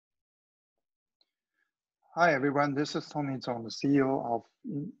Hi everyone, this is Tony Zhong, the CEO of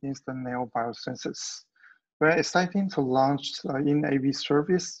Instant NanoBiosensors. We're excited to launch in-AV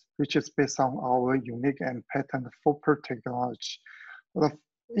service, which is based on our unique and patent FOPR technology. The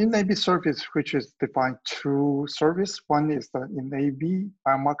in-AV service, which is defined two services. One is the in-AV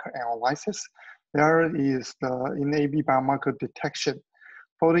biomarker analysis. The other is the in-AV biomarker detection.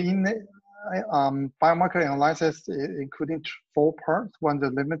 For the biomarker analysis, including four parts. One, the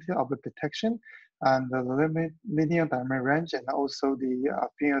limit of the detection, and the linear dynamic range, and also the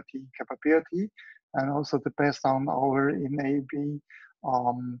affinity capability, and also based on our in-AV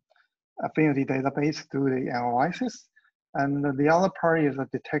affinity database to the analysis. And the other part is the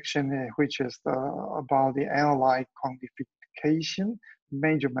detection, which is about the analyte quantification,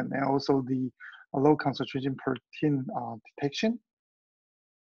 measurement, and also the low concentration protein detection.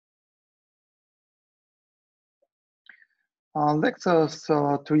 Let's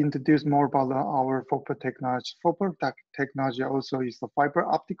to introduce more about our FOPR technology. FOPR technology also is the fiber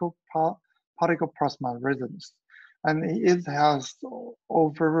optical particle plasma resonance, and it has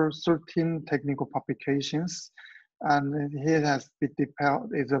over 13 technical publications, and it has been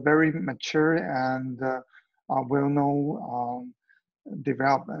developed. It's a very mature and well-known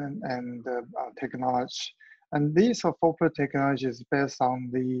development and technology. And this FOPR technology is based on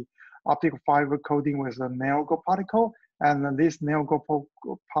the optical fiber coating with a nanogold particle, and this nanogold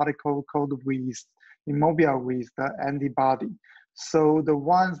particle coated with immobile with the antibody. So the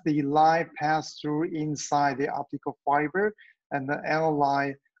ones the light pass through inside the optical fiber, and the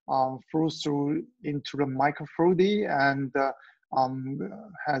analyte flows through into the microfluidic and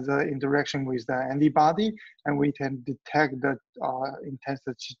has an interaction with the antibody, and we can detect the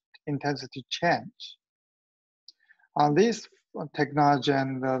intensity change. This technology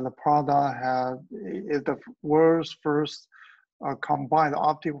and the product is the world's first combined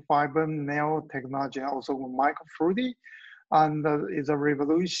optical fiber nanotechnology and also microfluidic, and it's a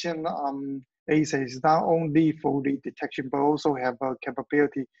revolution. ASA is not only for the detection but also have a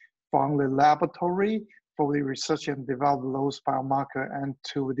capability from the laboratory for the research and develop those biomarker and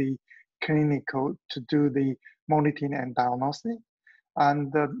to the clinical to do the monitoring and diagnostic.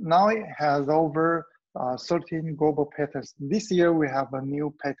 And now it has over 13 global patents. This year we have a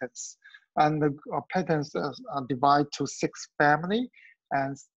new patents, and the patents are divided to 6 family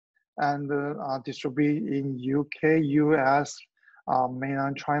and distributed in UK, US,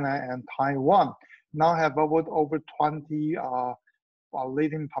 mainland China, and Taiwan. Now have over 20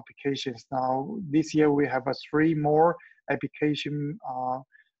 leading publications. Now this year we have 3 more application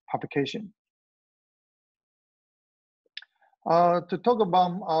publication. To talk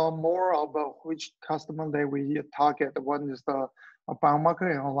about more about which customer that we target, one is the biomarker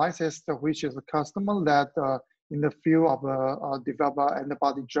analysis, which is a customer that in the field of develop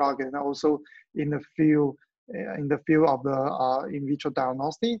antibody drug, and also in the field of the in vitro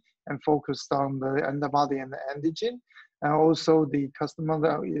diagnostic, and focused on the antibody and the antigen, and also the customer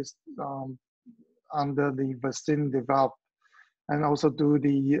that is under the vaccine develop, and also do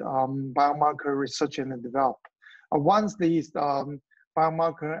the biomarker research and develop. Once these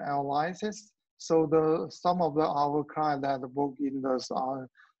biomarker analysis, so some of our clients that work in this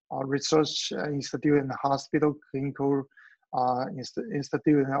research institute and hospital, clinical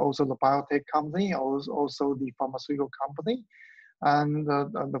institute, and also the biotech company, also the pharmaceutical company, and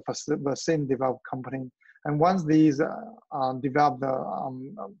the vaccine develop company. And once these develop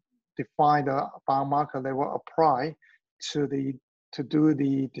define the biomarker, they will apply to do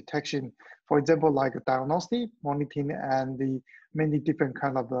the detection. For example, like diagnostic, monitoring, and the many different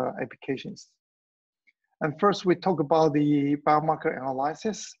kind of applications. And first, we talk about the biomarker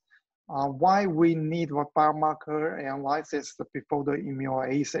analysis. Why we need biomarker analysis before the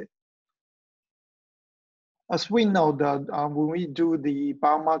immunoassay. As we know that when we do the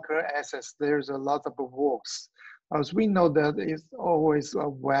biomarker assess, there's a lot of works. As we know that it's always a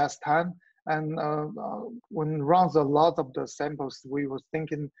waste time, and when runs a lot of the samples, we were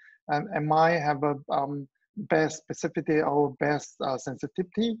thinking, am I have a best specificity or best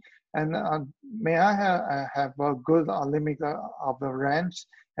sensitivity, and may I have a good limit of the range,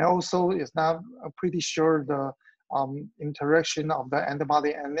 and also it's not pretty sure the interaction of the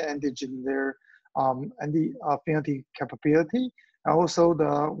antibody and the antigen there, and the affinity capability, and also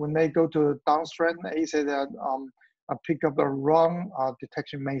when they go to downstream, they say that pick up the wrong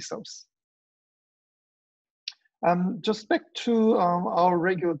detection methods. Just back to our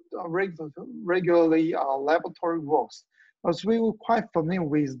regularly laboratory works, as we were quite familiar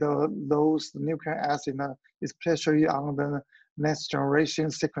with those nucleic acid, especially on the next generation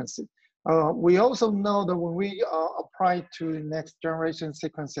sequencing. We also know that when we apply to next generation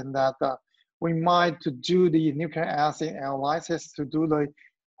sequencing, that we might to do the nucleic acid analysis to do the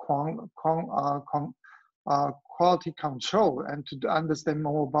quality control and to understand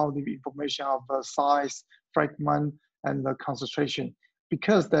more about the information of the size, fragment, and the concentration.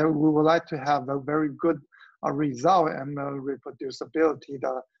 Because that we would like to have a very good result and reproducibility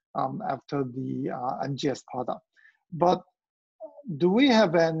after the NGS product. But do we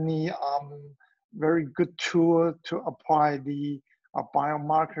have any very good tool to apply the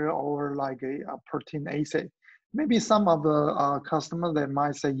biomarker or like a protein assay? Maybe some of the customers they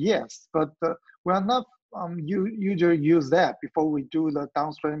might say yes, but we are not usually use that before we do the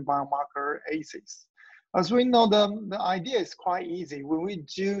downstream biomarker assays. As we know, the idea is quite easy. When we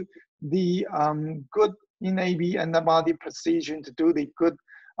do the good NAB antibody precision to do the good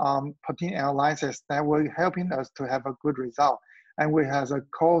protein analysis, that will helping us to have a good result. And we have a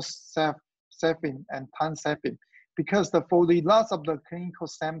cost saving and time saving, because for the lots of the clinical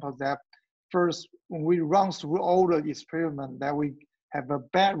samples that first when we run through all the experiment that we have a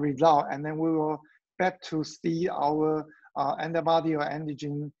bad result, and then we will back to see our antibody or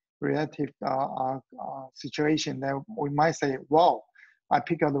antigen relative situation, that we might say, wow, I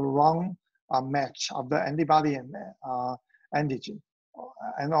picked up the wrong match of the antibody and antigen,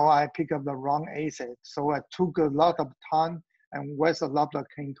 and or I picked up the wrong assay. So I took a lot of time and waste a lot of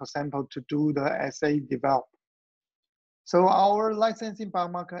clinical sample to do the assay develop. So our licensing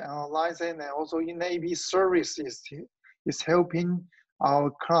biomarker analysis and also NAB service is helping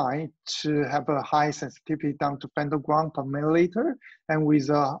our client to have a high sensitivity down to femtogram per milliliter, and with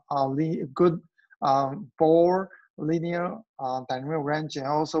a good Bohr linear dynamic range, and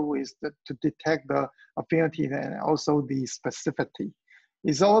also with to detect the affinity and also the specificity.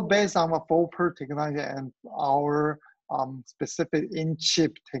 It's all based on a FOPR technology and our specific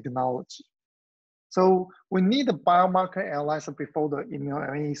in-chip technology. So we need a biomarker analyzer before the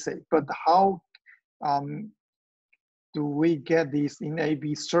immunoassay, but how do we get this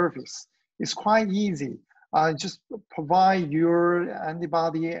NAB service? It's quite easy. Just provide your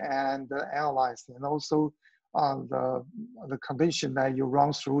antibody and the analyze, and also the condition that you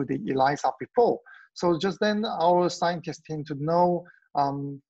run through the ELISA before. So just then our scientists tend to know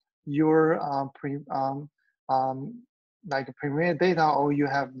your like preliminary data, or you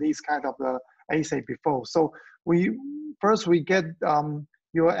have this kind of the assay before. So we get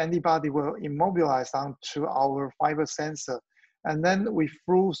your antibody will immobilize onto our fiber sensor, and then we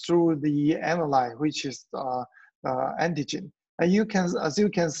flew through the analyte, which is antigen. And you can, as you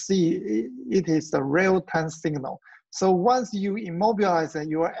can see, it is a real-time signal. So once you immobilize it,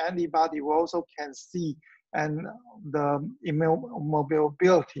 your antibody will also can see and the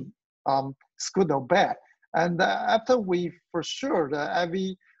immobility is good or bad. And after we, for sure,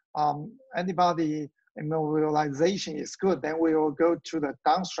 every antibody immobilization is good, then we will go to the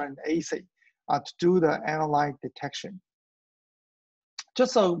downstream assay to do the analyte detection.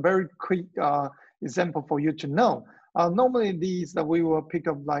 Just a very quick example for you to know. Normally these we will pick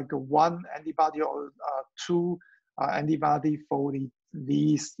up like one antibody or two antibody for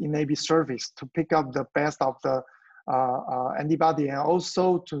these NAB service to pick up the best of the antibody, and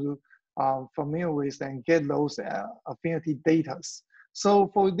also to familiar with and get those affinity data.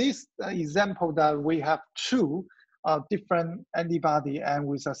 So for this example that we have two different antibody and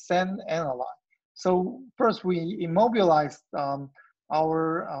with the same analyte. So first we immobilize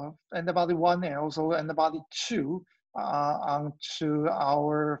our antibody 1 and also antibody 2 onto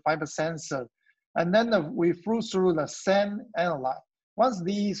our fiber sensor. And then we flew through the same analyte. Once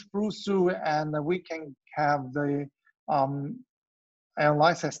these flew through, and we can have the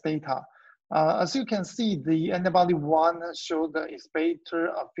analysis data. As you can see, the antibody 1 showed the is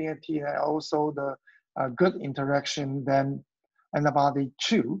better affinity and also the good interaction than antibody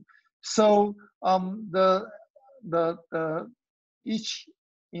 2. So each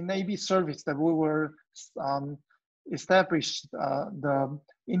NAB service that we were established the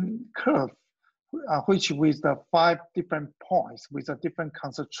in curve, which with the 5 different points with a different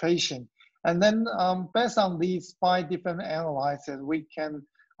concentration, and then based on these 5 different analyses, we can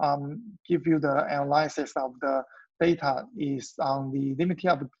give you the analysis of the data is on the limiting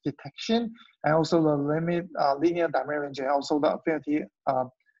of detection, and also the limit linear dynamic range, and also the affinity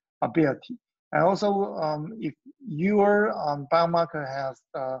ability. And also, if your biomarker has,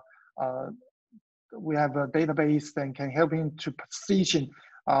 we have a database that can help you to precision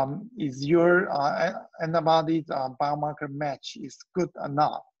is your antibody biomarker match is good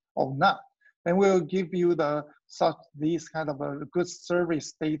enough or not. Then we'll give you the these kind of a good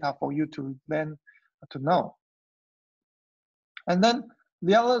service data for you to then to know. And then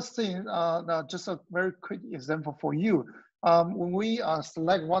the other thing, just a very quick example for you. when we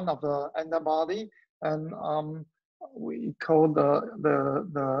select one of the antibody, and we call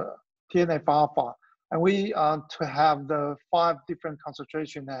the TNF alpha, and we to have the 5 different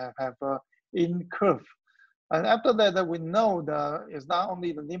concentration that have in curve. And after that, we know it's not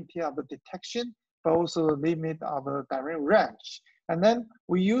only the limit of the detection, but also the limit of the direct range. And then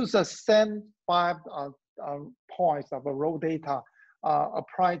we use the same 5 points of the raw data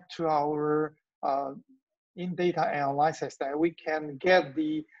applied to our in-data analysis, that we can get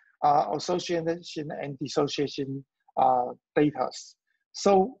the association and dissociation data.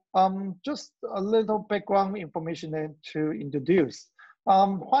 So just a little background information to introduce.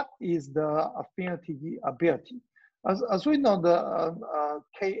 What is the affinity ability? As we know, the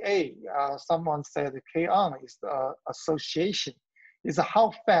Ka, someone said K-on is the association, is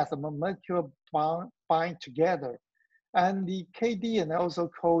how fast a molecule bind together. And the Kd, and also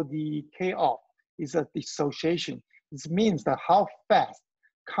called the K-off, is a dissociation. It means that how fast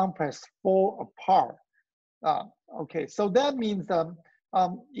complex fall apart. Okay, so that means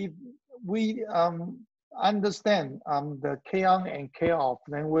if we understand the K-on and K-off,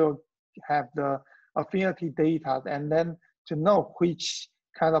 then we'll have the affinity data, and then to know which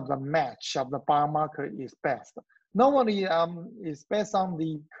kind of the match of the biomarker is best. Normally, it's based on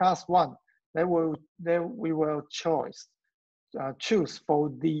the class 1 that we will choose for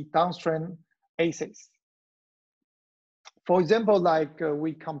the downstream assays. For example, like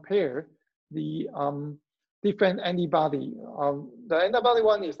we compare the different antibody. The antibody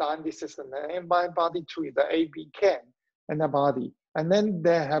 1 is the anti-system, the antibody 2 is the AB-can antibody, and then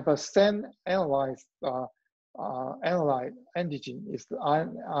they have a same analyzed antigen is the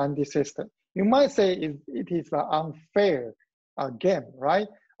anti-system. You might say it is an unfair game, right?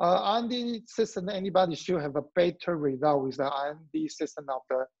 Anti-system antibody should have a better result with the anti-system of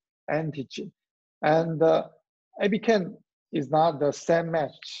the antigen, and AB-can is not the same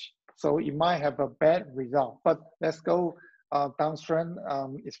match, so it might have a bad result. But let's go downstream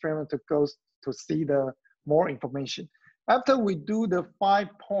experiment to go to see the more information. After we do the 5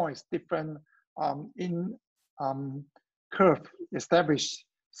 points different in curve established,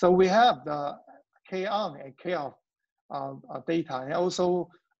 so we have the K-on and K-off data, and also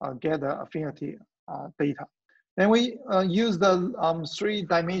get the affinity data. Then we use the 3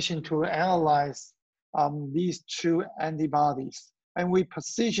 dimension to analyze these 2 antibodies, and we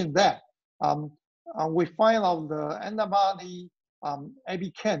position that. We find out the antibody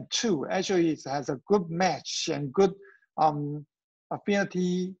AB-can 2 actually has a good match and good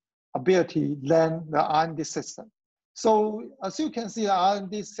affinity ability than the R&D system. So as you can see, the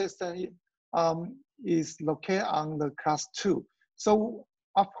R&D system is located on the class 2. So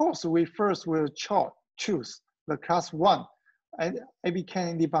of course, we first will choose the class 1 AB-can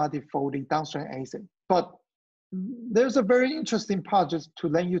antibody for the downstream assay. But there's a very interesting part just to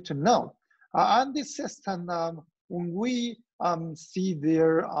let you to know. On this system, when we see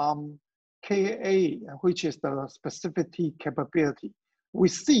their Ka, which is the specificity capability, we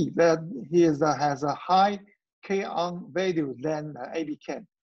see that he has a high K-on value than AB-can.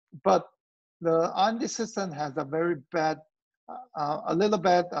 But the R&D system has a very bad, a little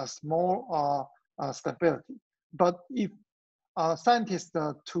bit small stability. But if scientists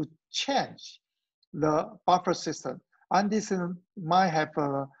to change the buffer system, and this might have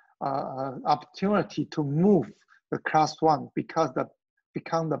an opportunity to move the class 1 because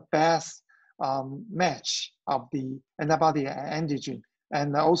become the best match of the antibody and antigen,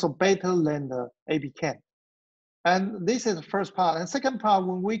 and also better than the AB-can. And this is the first part. And second part,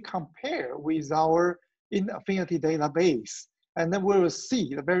 when we compare with our in-affinity database, and then we will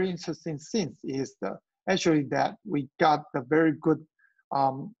see the very interesting thing is actually that we got the very good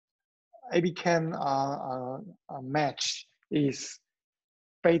AB-can match is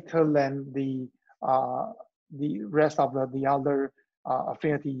better than the rest of the other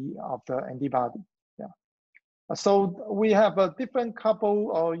affinity of the antibody. Yeah. So we have a different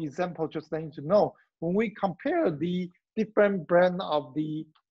couple of examples just letting you know. When we compare the different brand of the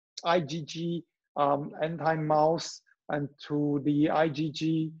IgG anti-mouse and to the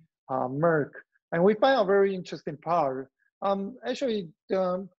IgG Merck, and we find a very interesting part. Actually,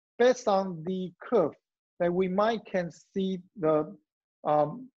 based on the curve, that we might can see the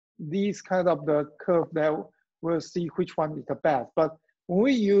these kind of the curve that we'll see which one is the best. But when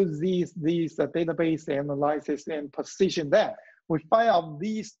we use these database analysis and position that, we find out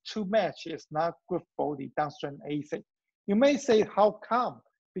these 2 match is not good for the downstream assay. You may say, how come?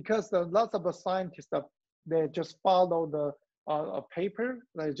 Because lots of the scientists, they just follow the paper,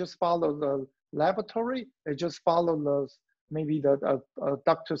 they just follow the laboratory, they just follow maybe the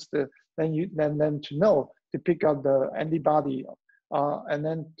doctors then to know. to pick up the antibody, and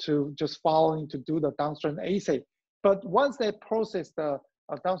then to just following to do the downstream assay. But once they process the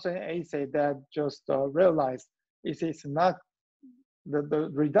downstream assay, that just realize it is not, the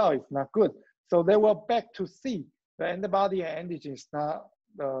result is not good. So they will back to see the antibody and antigen is not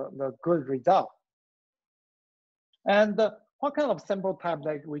the good result. And what kind of sample type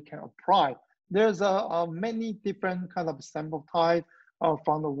that we can apply? There's many different kind of sample type,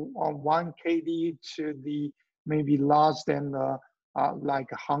 from the 1 kD to the maybe large than like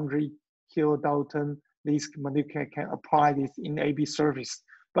 100 kilodalton. These molecules can apply this in AB service.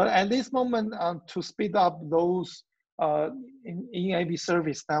 But at this moment, to speed up those in AB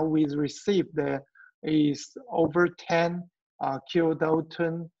service, now we receive is over 10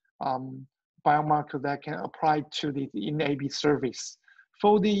 kilodalton biomarker that can apply to the in-AB service.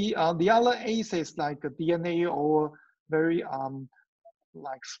 For the other assays like DNA or very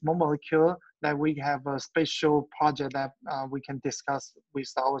like small molecule, that we have a special project that we can discuss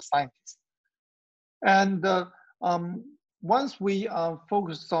with our scientists. And once we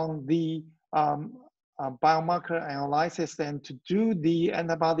focus on the biomarker analysis and to do the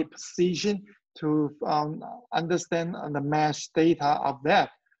antibody precision to understand the mesh data of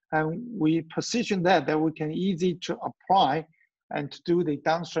that, and we position that we can easy to apply and to do the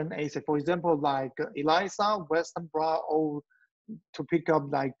downstream assay. For example, like ELISA, Western blot, or to pick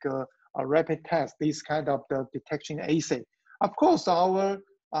up like a rapid test, this kind of the detection assay. Of course, our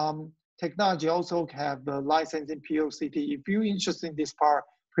technology also have the licensing POCT. If you're interested in this part,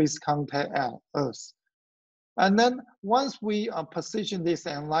 please contact us. And then once we position this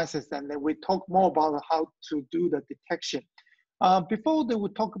analysis, and then we talk more about how to do the detection. Before they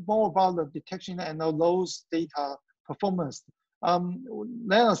would talk more about the detection and those data performance,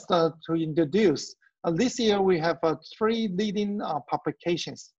 let us to introduce. This year we have 3 leading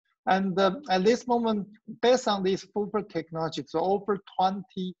publications. And at this moment, based on this FUPR technology, so over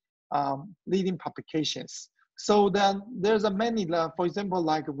 20 leading publications. So then there's a many, for example,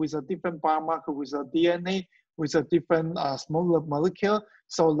 like with a different biomarker, with a DNA, with a different smaller molecule.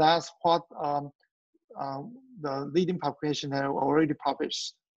 So that's what the leading publication have already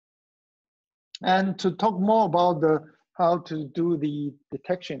published. And to talk more about how to do the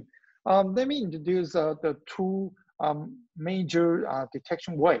detection, let me introduce the 2 major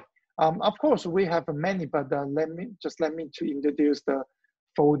detection way. Of course, we have many, but let me to introduce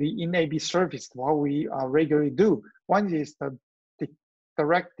for the in-AB service, what we regularly do. One is the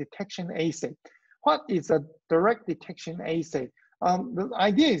direct detection assay. What is a direct detection assay? The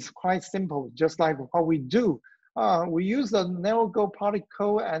idea is quite simple, just like what we do. We use the narrow GO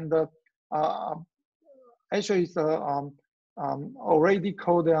particle, and actually it's already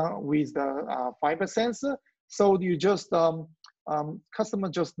coded with the fiber sensor. So you just customer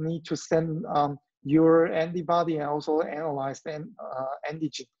just need to send your antibody and also analyze the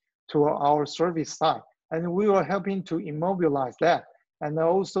antigen to our service side, and we were helping to immobilize that, and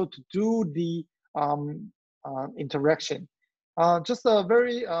also to do the interaction. Just a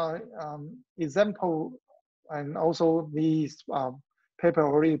very example, and also these paper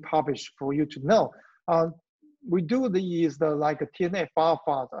already published for you to know. We do like a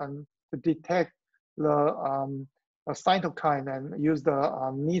TNF-alpha and to detect the cytokine, and use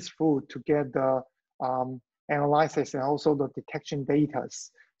the NIS food to get the analysis and also the detection data.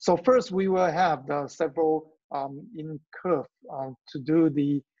 So first we will have the several in curve to do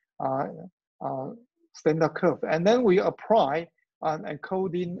the standard curve, and then we apply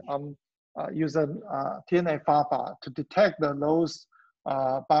encoding using TNF-alpha to detect those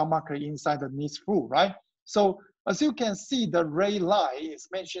biomarker inside the NIS food, right? So as you can see, the red line is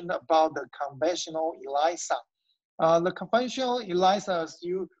mentioned about the conventional ELISA. The conventional ELISA, as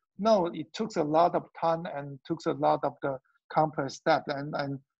you know, it took a lot of time and took a lot of the complex steps,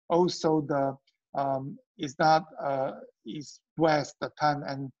 and also the is not is waste the time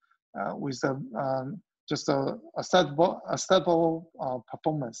and with just a stable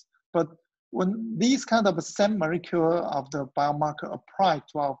performance. But when these kind of same molecule of the biomarker applied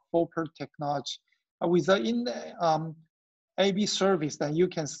to our FUPR technology with the in AB service, then you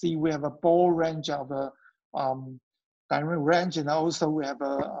can see we have a broad range of dynamic range, and also we have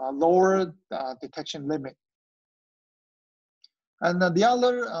a lower detection limit. And the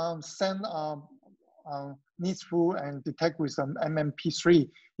other send NIS food and detect with an MMP3.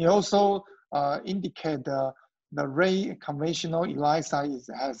 It also indicate the ray conventional ELISA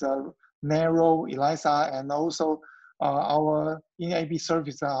has a narrow ELISA, and also our in-AB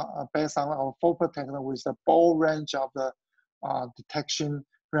service based on our FUPR technology with a broad range of the detection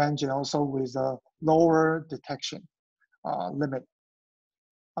range, and also with a lower detection limit.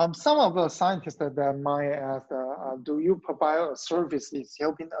 Some of the scientists that might ask, do you provide a service is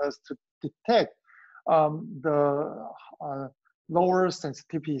helping us to detect the lower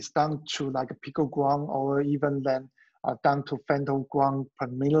sensitivities down to like a picogram or even then down to femtogram per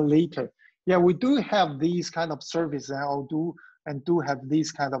milliliter? Yeah, we do have these kind of service and do have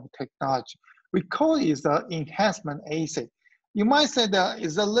this kind of technology. We call it the enhancement assay. You might say that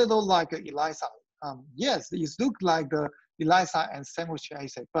it's a little like ELISA. Yes, it looks like the ELISA and sandwich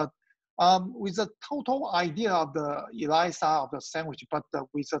assay, but with a total idea of the ELISA of the sandwich, but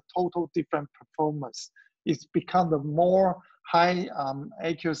with a total different performance. It's become the more high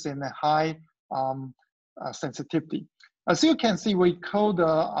accuracy and high sensitivity. As you can see, we code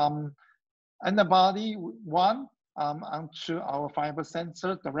the antibody one onto our fiber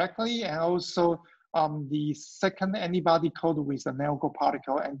sensor directly, and also the second antibody code with the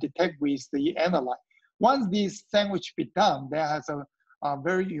nanoparticle and detect with the analyte. Once this sandwich be done, there has a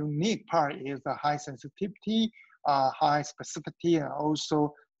very unique part is the high sensitivity, high specificity, and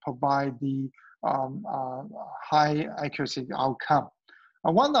also provide the high accuracy outcome.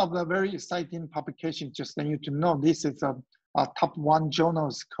 One of the very exciting publications, just for you to know, this is a top one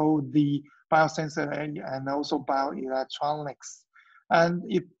journal called the Biosensor and also Bioelectronics. And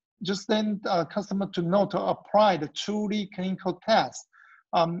it just then customer to know to apply the truly clinical test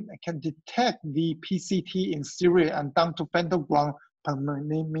can detect the PCT in series and down to femtogram per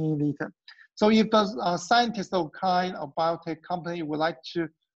milliliter. So if the scientist or kind of biotech company would like to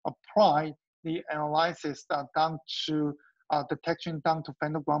apply the analysis down to detection down to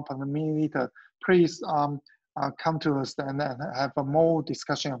femtogram per milliliter, please come to us and have a more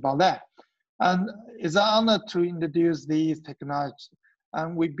discussion about that. And it's an honor to introduce these technologies.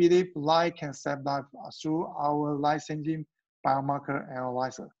 And we believe life can save life through our life-changing biomarker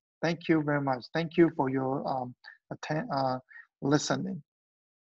analyzer. Thank you very much. Thank you for your listening.